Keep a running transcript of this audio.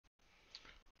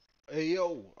Hey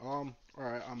yo, all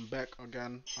right, I'm back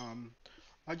again.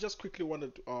 I just quickly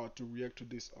wanted to react to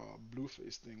this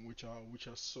Blueface thing, which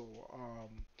I saw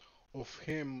of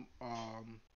him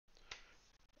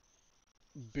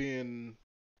being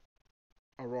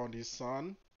around his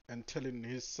son and telling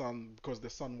his son because the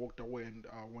son walked away and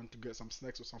went to get some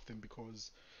snacks or something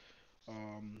because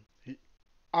he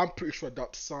I'm pretty sure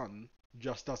that son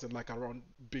just doesn't like around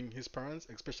being his parents,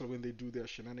 especially when they do their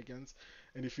shenanigans.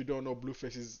 And if you don't know,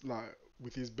 Blueface is like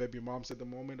with his baby moms at the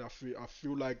moment. I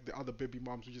feel like the other baby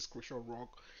moms, which is Christian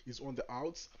Rock, is on the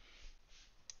outs.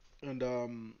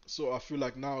 And so I feel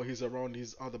like now he's around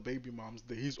his other baby moms,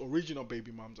 his original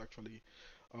baby moms actually.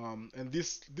 And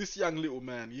this young little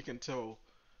man, you can tell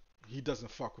he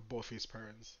doesn't fuck with both his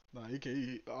parents. Nah,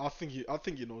 I think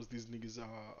he knows these niggas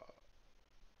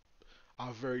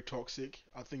are very toxic.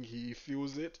 I think he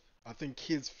feels it. I think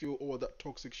kids feel all that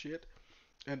toxic shit,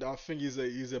 and I think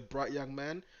he's a bright young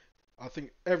man. I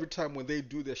think every time when they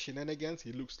do their shenanigans,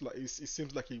 he looks like it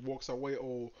seems like he walks away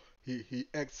or he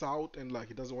acts out and like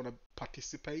he doesn't want to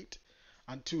participate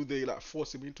until they like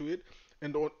force him into it.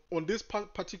 And on this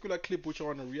particular clip which I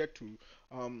want to react to,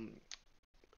 um,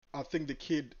 I think the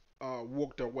kid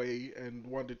walked away and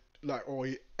wanted like or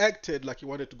he acted like he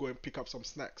wanted to go and pick up some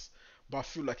snacks. But I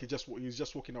feel like he's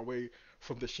just walking away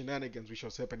from the shenanigans which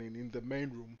was happening in the main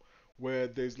room where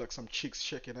there's like some chicks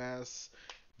shaking ass,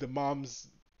 the mom's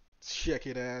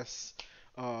shaking ass,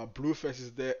 Blueface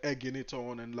is there egging it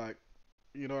on and like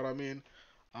you know what I mean?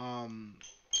 Um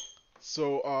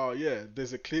so yeah,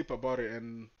 there's a clip about it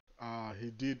and uh he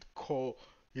did call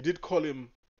he did call him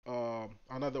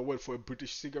another word for a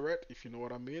British cigarette, if you know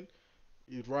what I mean.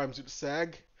 It rhymes with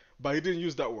sag, but he didn't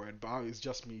use that word. But it's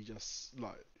just me, just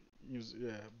like use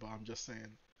yeah. But I'm just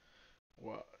saying,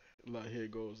 what like here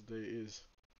it goes. There it is.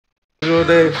 Casual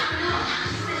day.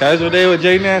 Casual day with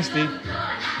Jay Nasty.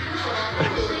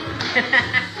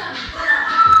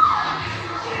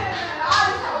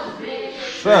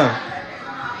 Son,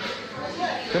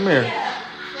 come here.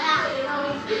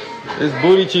 There's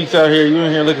booty cheeks out here. You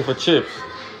in here looking for chips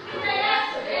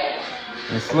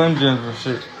and Slim Jims and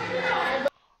shit.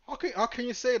 How can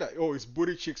you say that? Oh, it's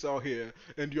booty chicks out here,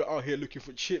 and you're out here looking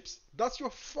for chips. That's your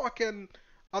fucking.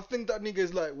 I think that nigga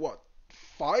is like what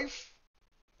 5?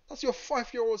 That's your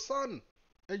 5-year-old son,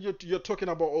 and you're talking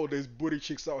about oh, there's booty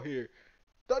chicks out here.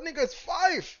 That nigga is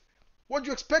 5. What do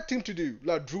you expect him to do?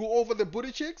 Like drew over the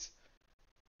booty chicks?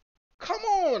 Come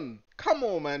on,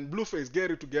 man. Blueface,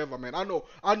 get it together, man. I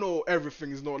know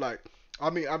everything is not like. I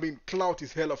mean, clout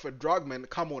is hell of a drug, man.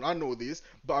 Come on, I know this,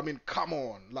 but I mean, come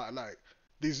on,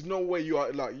 there's no way you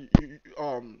are like,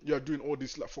 you're doing all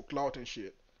this like for clout and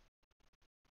shit.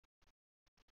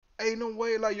 Ain't no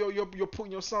way, like you're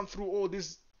putting your son through all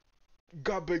this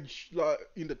garbage, like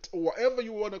in the or whatever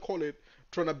you wanna call it,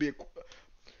 trying to be.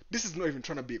 This is not even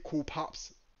trying to be a cool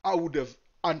pops. I would have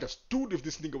understood if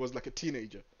this nigga was like a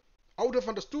teenager. I would have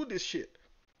understood this shit.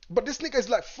 But this nigga is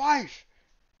like 5.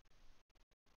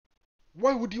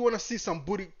 Why would you want to see some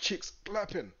booty chicks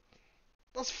clapping?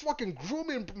 That's fucking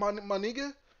grooming, my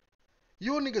nigga.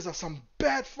 Your niggas are some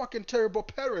bad fucking terrible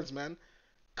parents, man.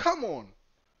 Come on.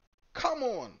 Come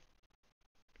on.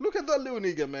 Look at that little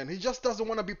nigga, man. He just doesn't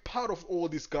want to be part of all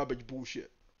this garbage bullshit.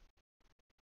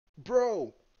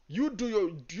 Bro, you do your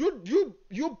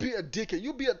you be a dickhead.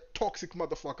 You be a toxic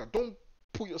motherfucker. Don't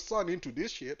put your son into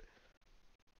this shit.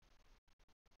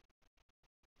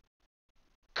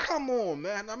 Come on,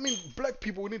 man. I mean, black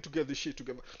people, we need to get this shit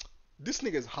together. This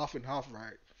nigga is half and half,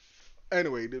 right?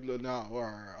 Anyway, now,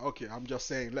 alright, okay. I'm just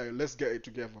saying, like, let's get it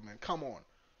together, man. Come on.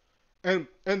 And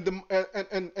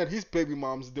his baby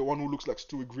mom's the one who looks like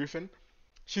Stewie Griffin.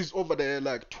 She's over there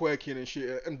like twerking and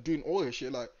shit and doing all her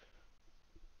shit. Like,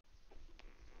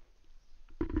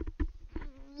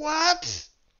 what?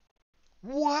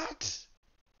 What?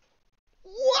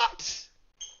 What?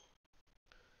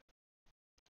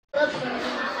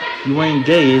 You ain't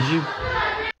gay, is you?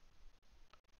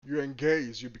 You're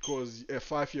engaged you because a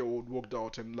 5-year-old walked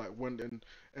out and like went and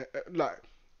like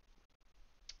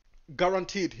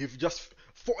guaranteed he just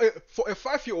for a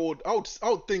 5-year-old I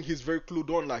would think he's very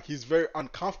clued on, like he's very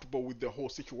uncomfortable with the whole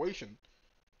situation.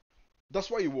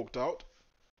 That's why he walked out.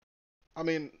 I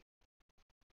mean,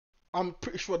 I'm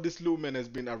pretty sure this little man has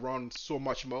been around so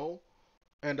much more,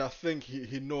 and I think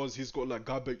he knows he's got like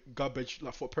garbage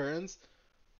like for parents.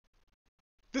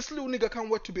 This little nigga can't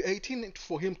wait to be 18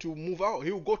 for him to move out.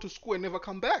 He will go to school and never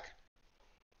come back.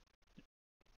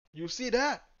 You see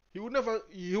that? He would never.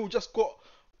 He will just go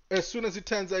as soon as he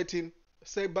turns 18.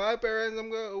 Say bye, parents. I'm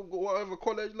gonna go whatever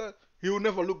college. Like he will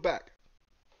never look back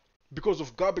because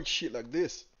of garbage shit like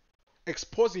this,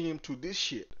 exposing him to this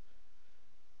shit.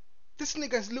 This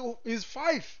nigga's little is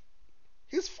 5.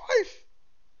 He's 5.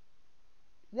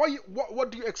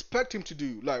 What do you expect him to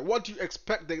do? Like, what do you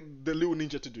expect the little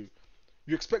ninja to do?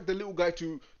 You expect the little guy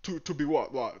to be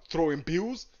what throwing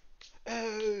bills?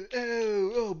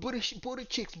 Booty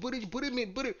chicks, booty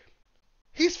meat, booty.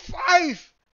 He's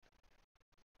 5.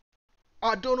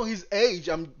 I don't know his age.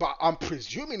 But I'm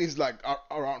presuming he's like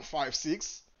around 5,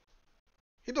 6.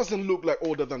 He doesn't look like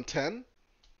older than 10.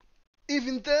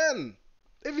 Even then,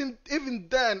 even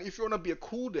then, if you wanna be a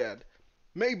cool dad,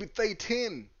 maybe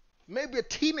 13, maybe a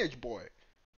teenage boy,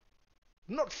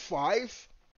 not 5.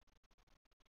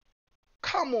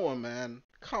 Come on, man.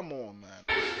 Come on, man.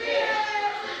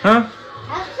 Huh?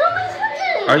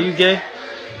 Are you gay?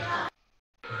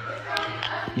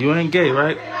 You ain't gay,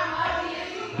 right?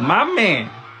 My man.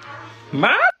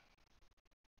 My.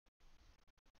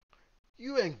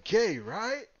 You ain't gay,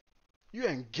 right? You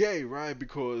ain't gay, right?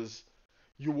 Because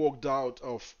you walked out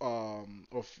of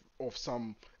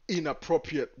some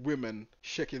inappropriate women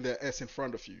shaking their ass in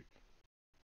front of you.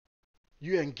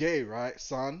 You ain't gay, right,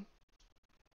 son?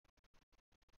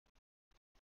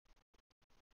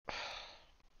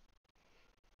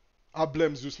 I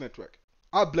blame Zeus Network.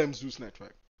 I blame Zeus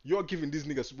Network. You're giving these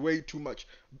niggas way too much,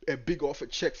 a big offer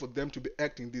check for them to be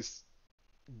acting this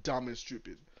dumb and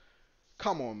stupid.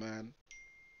 Come on, man.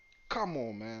 Come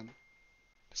on, man.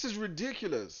 This is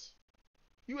ridiculous.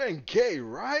 You ain't gay,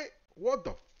 right? What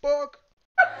the fuck?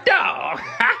 Dog.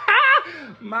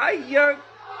 My young.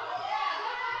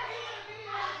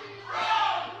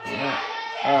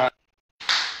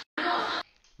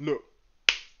 Look,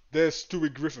 there's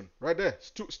Stewie Griffin right there.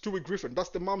 Stewie Griffin. That's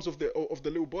the moms of the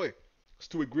little boy.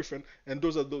 Stewie Griffin, and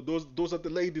those are the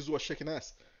ladies who are shaking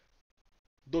ass.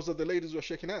 Those are the ladies who are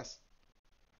shaking ass.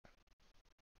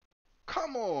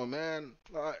 Come on, man.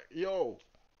 Like, yo,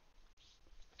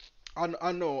 I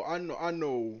know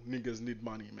niggas need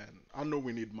money, man. I know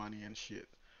we need money and shit.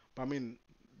 But I mean,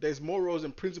 there's morals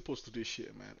and principles to this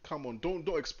shit, man. Come on, don't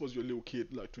expose your little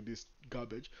kid like to this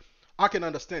garbage. I can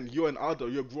understand you're an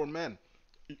adult, you're a grown man,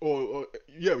 or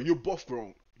yeah, you're both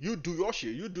grown. You do your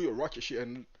shit, you do your ratchet shit,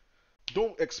 and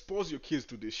don't expose your kids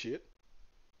to this shit.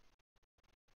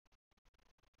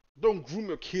 Don't groom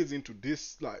your kids into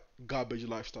this like garbage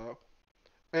lifestyle.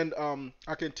 And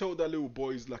I can tell that little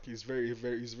boy is like he's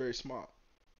very smart.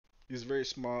 He's very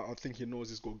smart. I think he knows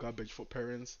he's got garbage for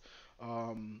parents.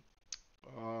 Um,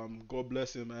 God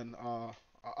bless him, man.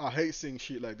 I hate seeing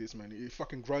shit like this, man. It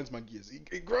fucking grinds my gears.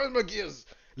 It grinds my gears.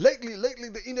 Lately,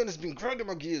 the internet has been grinding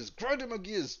my gears.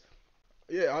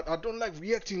 Yeah, I don't like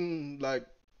reacting like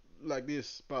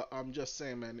this, but I'm just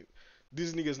saying, man.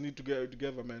 These niggas need to get it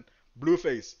together, man.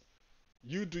 Blueface,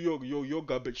 you do your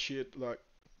garbage shit. Like,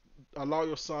 allow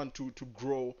your son to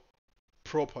grow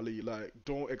properly. Like,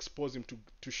 don't expose him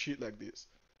to shit like this.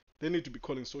 They need to be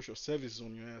calling social services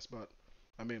on your ass, but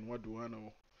I mean, what do I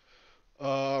know?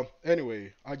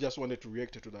 Anyway, I just wanted to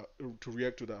react to that. To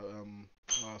react to that.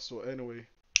 So anyway,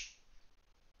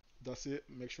 that's it.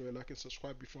 Make sure you like and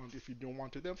subscribe if you want. If you don't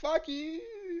want to, then fuck you.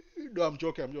 No, I'm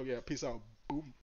joking. I'm joking. Yeah, peace out. Boom.